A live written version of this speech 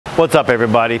What's up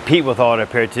everybody, Pete with Auto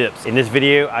Repair Tips. In this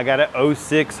video I got a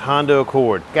 06 Honda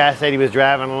Accord. Guy said he was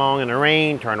driving along in the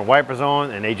rain, turned the wipers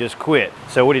on and they just quit.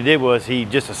 So what he did was he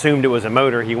just assumed it was a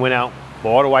motor. He went out,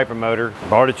 bought a wiper motor,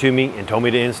 brought it to me and told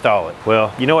me to install it.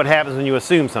 Well, you know what happens when you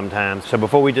assume sometimes. So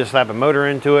before we just slap a motor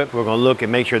into it, we're gonna look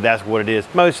and make sure that's what it is.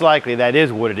 Most likely that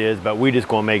is what it is, but we just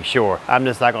gonna make sure. I'm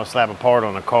just not gonna slap a part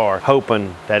on a car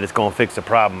hoping that it's gonna fix the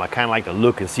problem. I kinda like to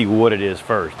look and see what it is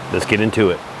first. Let's get into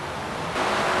it.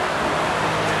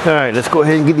 All right, let's go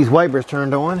ahead and get these wipers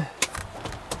turned on.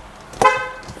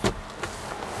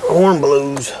 Horn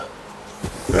blows.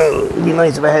 Oh, it'd be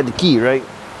nice if I had the key, right?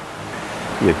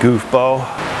 You goofball.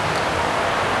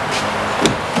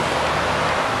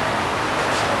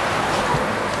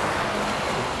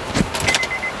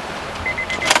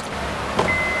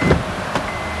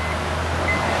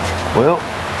 Well,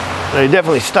 they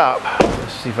definitely stop.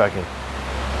 Let's see if I can,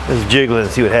 let's jiggle it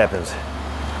and see what happens.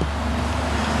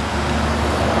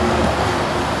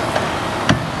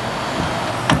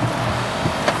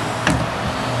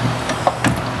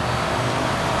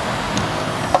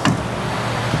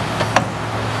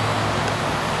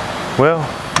 Well,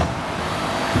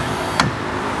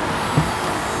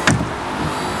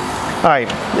 all right,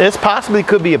 this possibly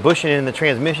could be a bushing in the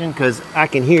transmission because I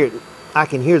can hear it. I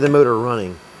can hear the motor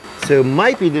running. So it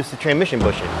might be just the transmission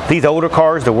bushing. These older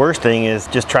cars, the worst thing is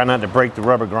just try not to break the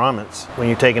rubber grommets when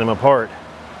you're taking them apart.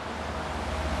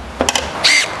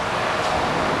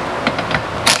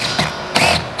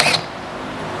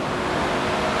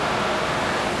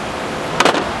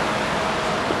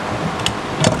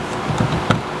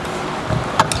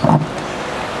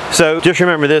 So just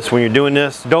remember this when you're doing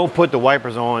this, don't put the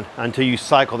wipers on until you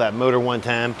cycle that motor one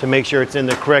time to make sure it's in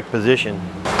the correct position.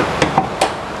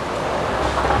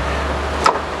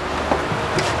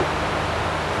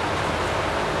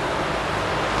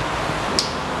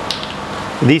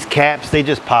 These caps, they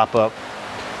just pop up.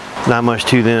 Not much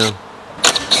to them.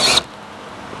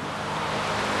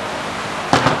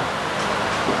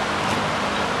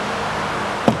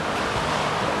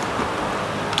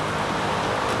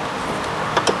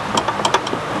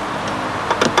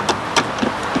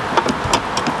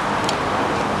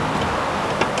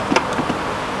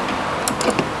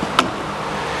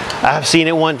 I've seen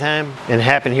it one time and it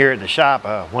happened here at the shop.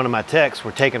 One of my techs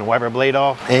were taking a wiper blade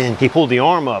off and he pulled the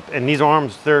arm up, and these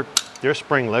arms, they're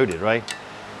spring loaded, right?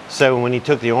 So when he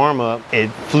took the arm up, it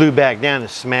flew back down and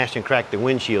smashed and cracked the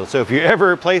windshield. So if you're ever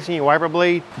replacing your wiper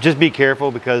blade, just be careful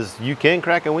because you can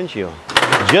crack a windshield.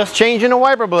 Just changing a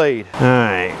wiper blade. All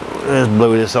right, let's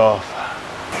blow this off.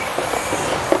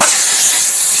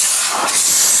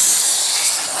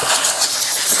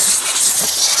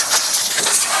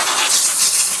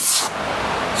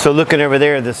 So looking over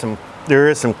there, there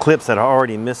is some clips that are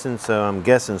already missing, so I'm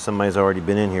guessing somebody's already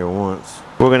been in here once.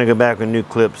 We're gonna go back with new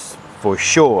clips for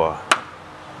sure.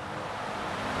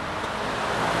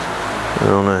 I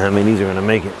don't know how many of these are gonna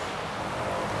make it.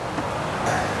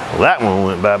 Well, that one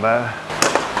went bye-bye.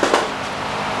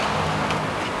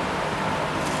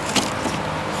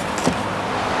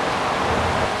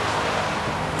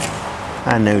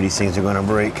 I know these things are gonna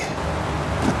break.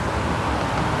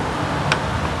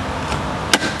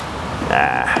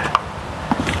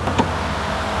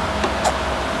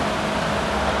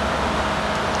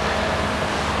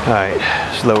 All right,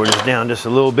 let's lower this down just a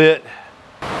little bit.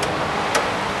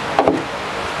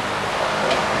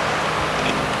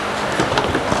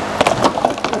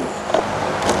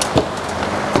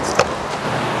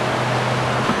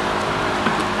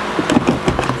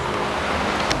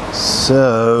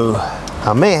 So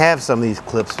I may have some of these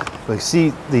clips. Like,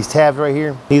 see these tabs right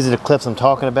here? These are the clips I'm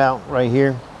talking about right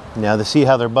here. Now to see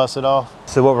how they're busted off.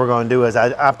 So what we're going to do is,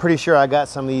 I'm pretty sure I got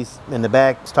some of these in the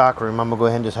back stock room. I'm going to go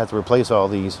ahead and just have to replace all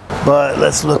these. But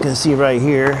let's look and see right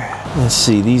here. Let's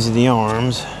see, these are the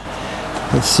arms.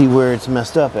 Let's see where it's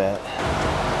messed up at.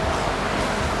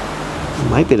 It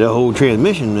might be the whole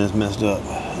transmission that's messed up.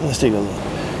 Let's take a look.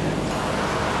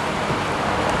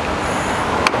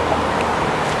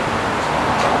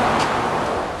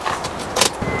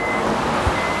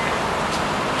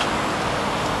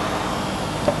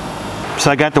 So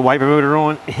I got the wiper motor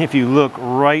on. If you look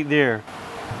right there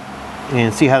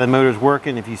and see how the motor's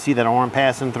working, if you see that arm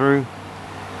passing through,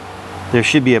 there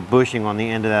should be a bushing on the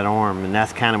end of that arm, and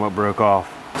that's kind of what broke off.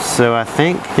 So I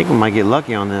think we might get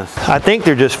lucky on this. I think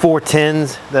they're just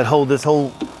 410s that hold this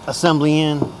whole assembly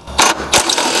in.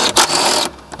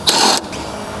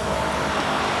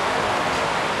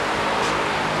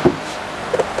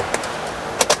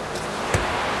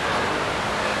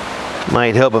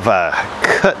 Might help if I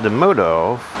cut the motor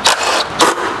off.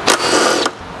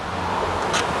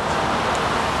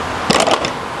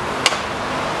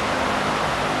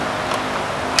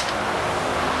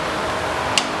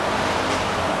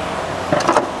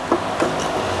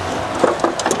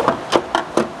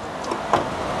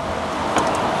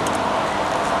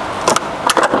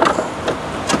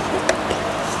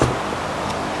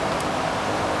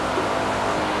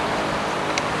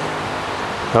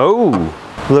 Oh,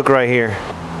 look right here.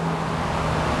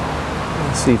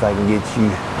 Let's see if I can get you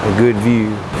a good view.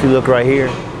 If you look right here,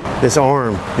 this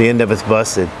arm, the end of it's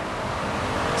busted.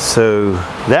 So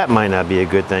that might not be a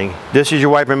good thing. This is your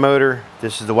wiper motor.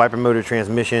 This is the wiper motor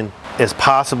transmission. It's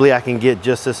possibly I can get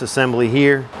just this assembly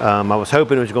here. I was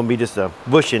hoping it was going to be just a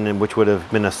bushing, which would have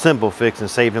been a simple fix and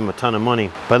saved him a ton of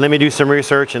money. But let me do some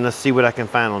research and let's see what I can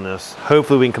find on this.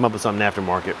 Hopefully we can come up with something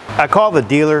aftermarket. I called the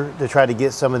dealer to try to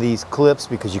get some of these clips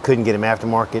because you couldn't get them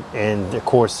aftermarket, and of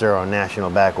course they're on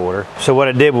national back order. So what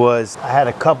I did was I had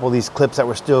a couple of these clips that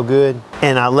were still good,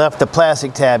 and I left the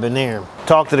plastic tab in there.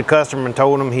 Talked to the customer and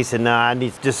told him, he said, nah, I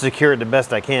need to just secure it the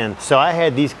best I can. So I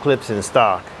had these clips in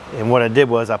stock. And what I did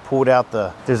was I pulled out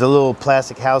there's a little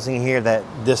plastic housing here that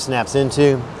this snaps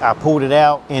into. I pulled it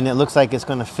out and it looks like it's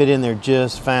gonna fit in there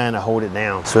just fine to hold it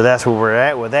down. So that's where we're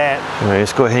at with that. All right,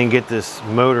 let's go ahead and get this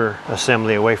motor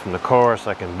assembly away from the car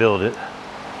so I can build it.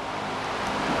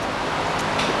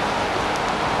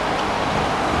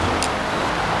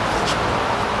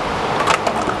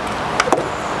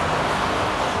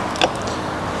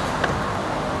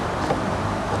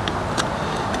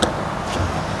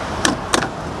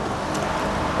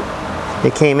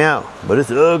 It came out, but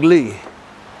it's ugly.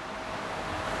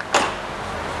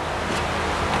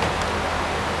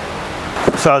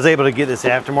 So I was able to get this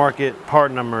aftermarket.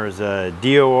 Part number is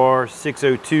DOR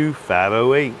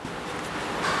 602508.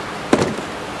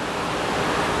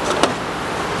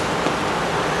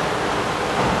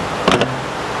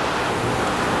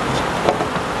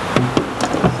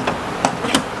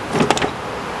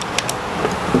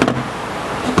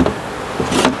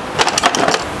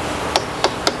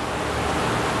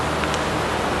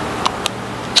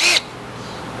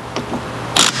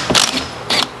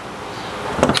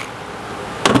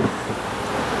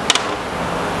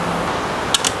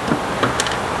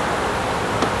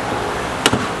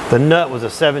 The nut was a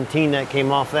 17 that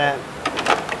came off that.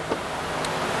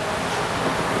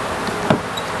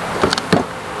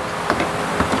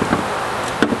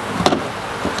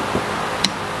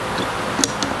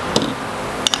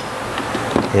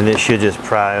 And this should just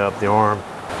pry up the arm.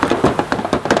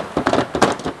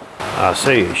 I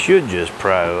say it should just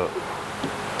pry up.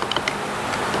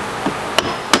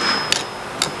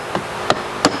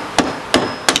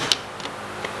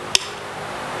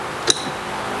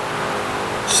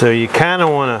 So you kind of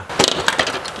want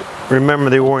to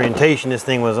remember the orientation this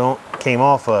thing came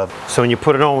off of. So when you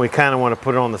put it on, we kind of want to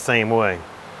put it on the same way.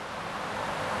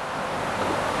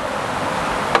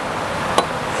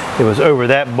 It was over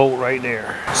that bolt right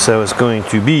there. So it's going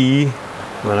to be,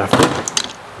 when I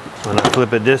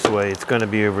flip it this way, it's going to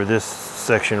be over this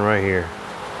section right here.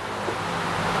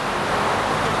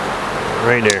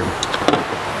 Right there.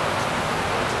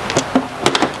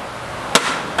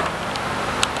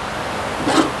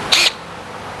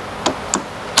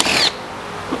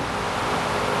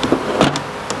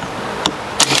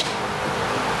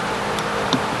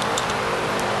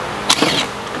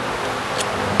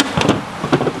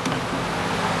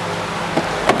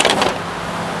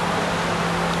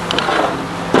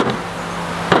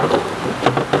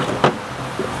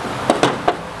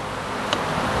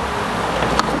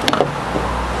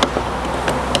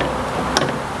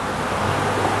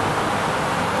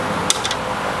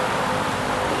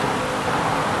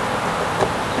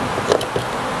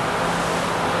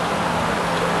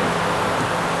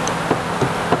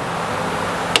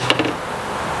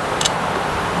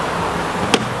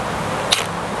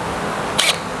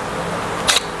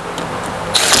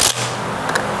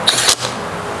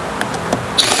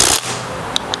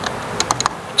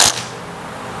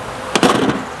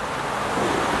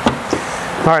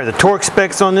 All right, the torque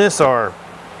specs on this are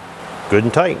good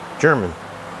and tight, German.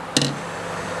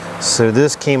 So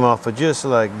this came off of just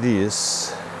like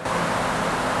this.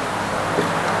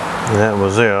 And that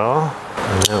was there.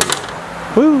 And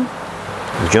that, woo,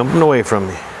 jumping away from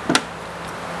me.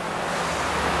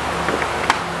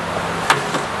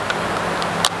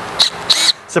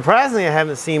 Surprisingly, I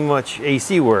haven't seen much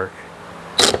AC work.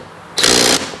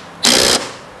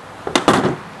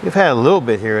 We've had a little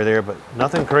bit here or there, but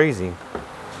nothing crazy.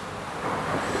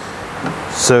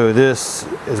 So this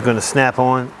is going to snap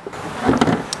on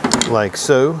like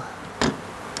so.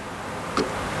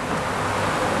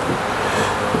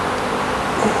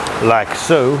 Like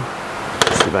so.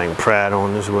 Let's see if I can pry it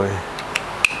on this way.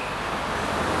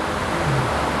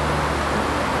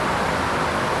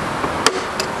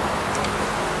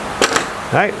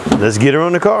 All right, let's get her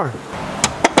on the car.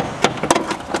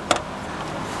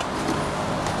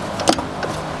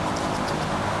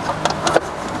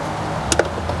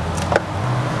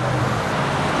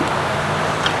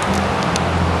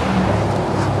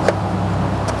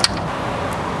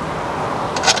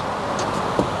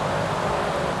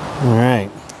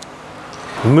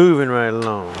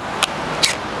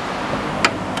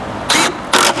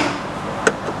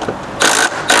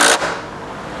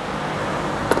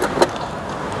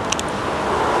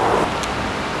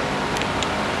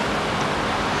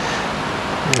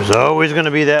 There's always going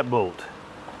to be that bolt.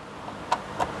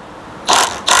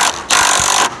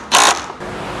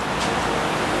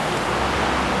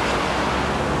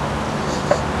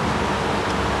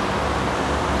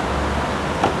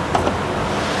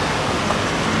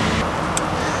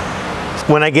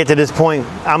 When I get to this point,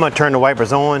 I'm gonna turn the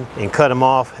wipers on and cut them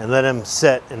off and let them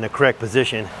set in the correct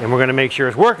position. And we're gonna make sure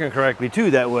it's working correctly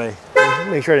too that way.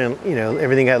 Make sure that, you know,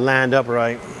 everything got lined up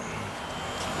right.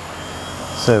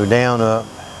 So down, up.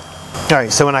 All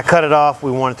right, so when I cut it off,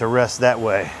 we want it to rest that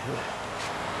way.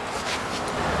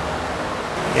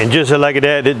 And just like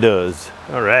that, it does.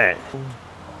 All right.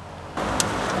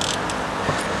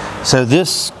 So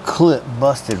this clip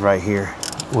busted right here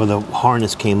where the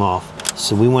harness came off.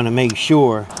 So we want to make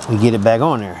sure we get it back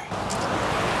on there.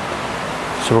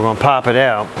 So we're going to pop it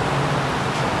out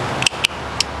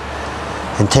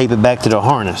and tape it back to the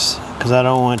harness, because I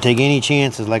don't want to take any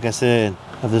chances, like I said,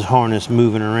 of this harness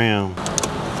moving around.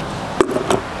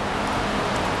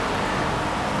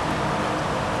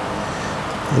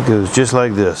 It goes just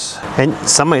like this. And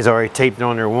somebody's already taped it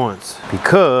on there once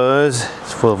because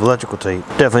it's full of electrical tape.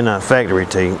 Definitely not factory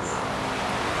tape.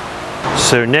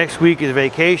 So next week is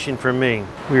vacation for me.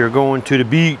 We are going to the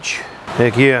beach.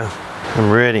 Heck yeah, I'm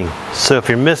ready. So if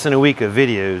you're missing a week of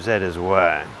videos, that is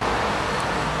why.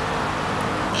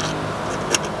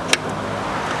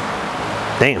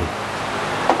 Damn,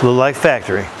 a little like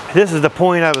factory. This is the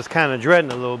point I was kind of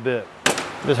dreading a little bit.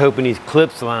 Just hoping these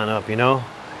clips line up, you know?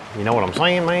 You know what I'm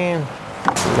saying, man?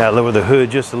 Gotta lower the hood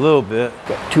just a little bit.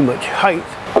 Got too much height.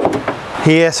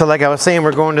 Yeah, so like I was saying,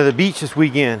 we're going to the beach this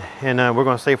weekend, and we're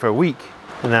gonna stay for a week.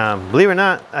 And believe it or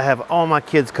not, I have all my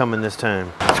kids coming this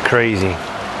time. It's crazy.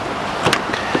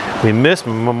 We missed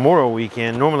Memorial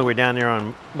Weekend. Normally we're down there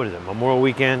on, what is it, Memorial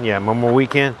Weekend? Yeah, Memorial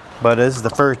Weekend. But this is the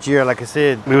first year, like I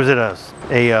said, we was at a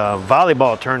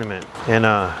volleyball tournament. And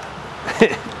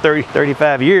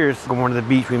 35 years going to the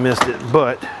beach, we missed it.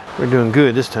 But we're doing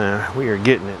good this time. We are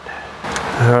getting it.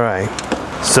 All right.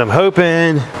 So I'm hoping,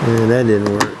 and that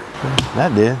didn't work.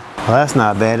 That did. Well, that's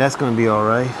not bad. That's gonna be all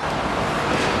right.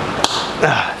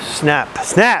 Snap,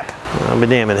 snap. I'll be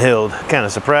damn, it held. Kind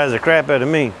of surprised the crap out of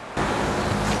me.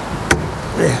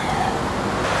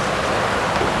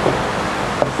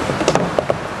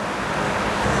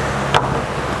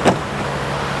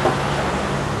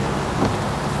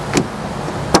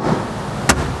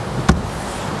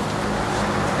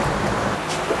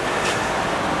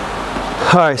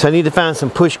 All right, so I need to find some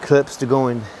push clips to go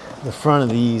in the front of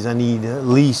these. I need at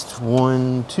least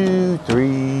 1, 2,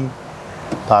 3,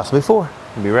 possibly 4.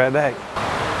 I'll be right back.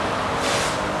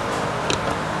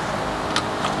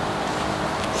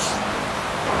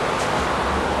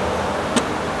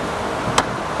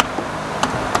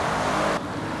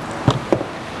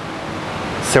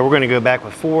 So we're gonna go back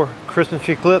with 4 Christmas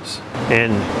tree clips.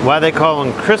 And why they call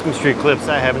them Christmas tree clips,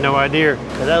 I have no idea.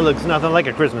 Because that looks nothing like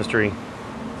a Christmas tree.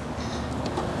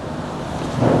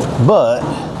 But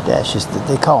that's just what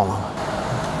they call them.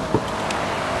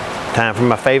 Time for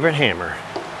my favorite hammer,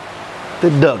 the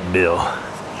duck bill.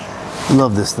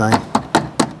 Love this thing.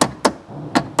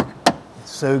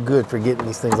 It's so good for getting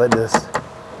these things like this.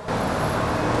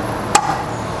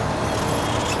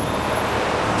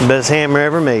 Best hammer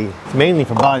ever made. It's mainly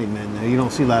for body men though. You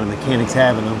don't see a lot of mechanics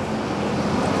having them.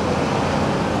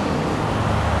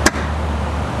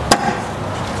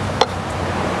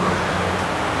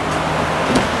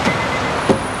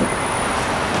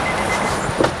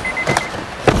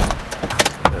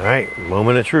 All right,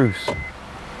 moment of truth.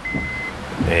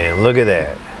 And look at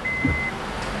that.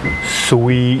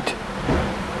 Sweet.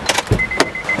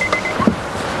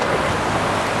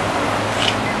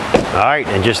 All right,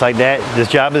 and just like that, this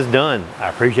job is done. I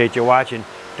appreciate you watching.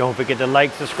 Don't forget to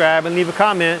like, subscribe, and leave a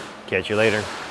comment. Catch you later.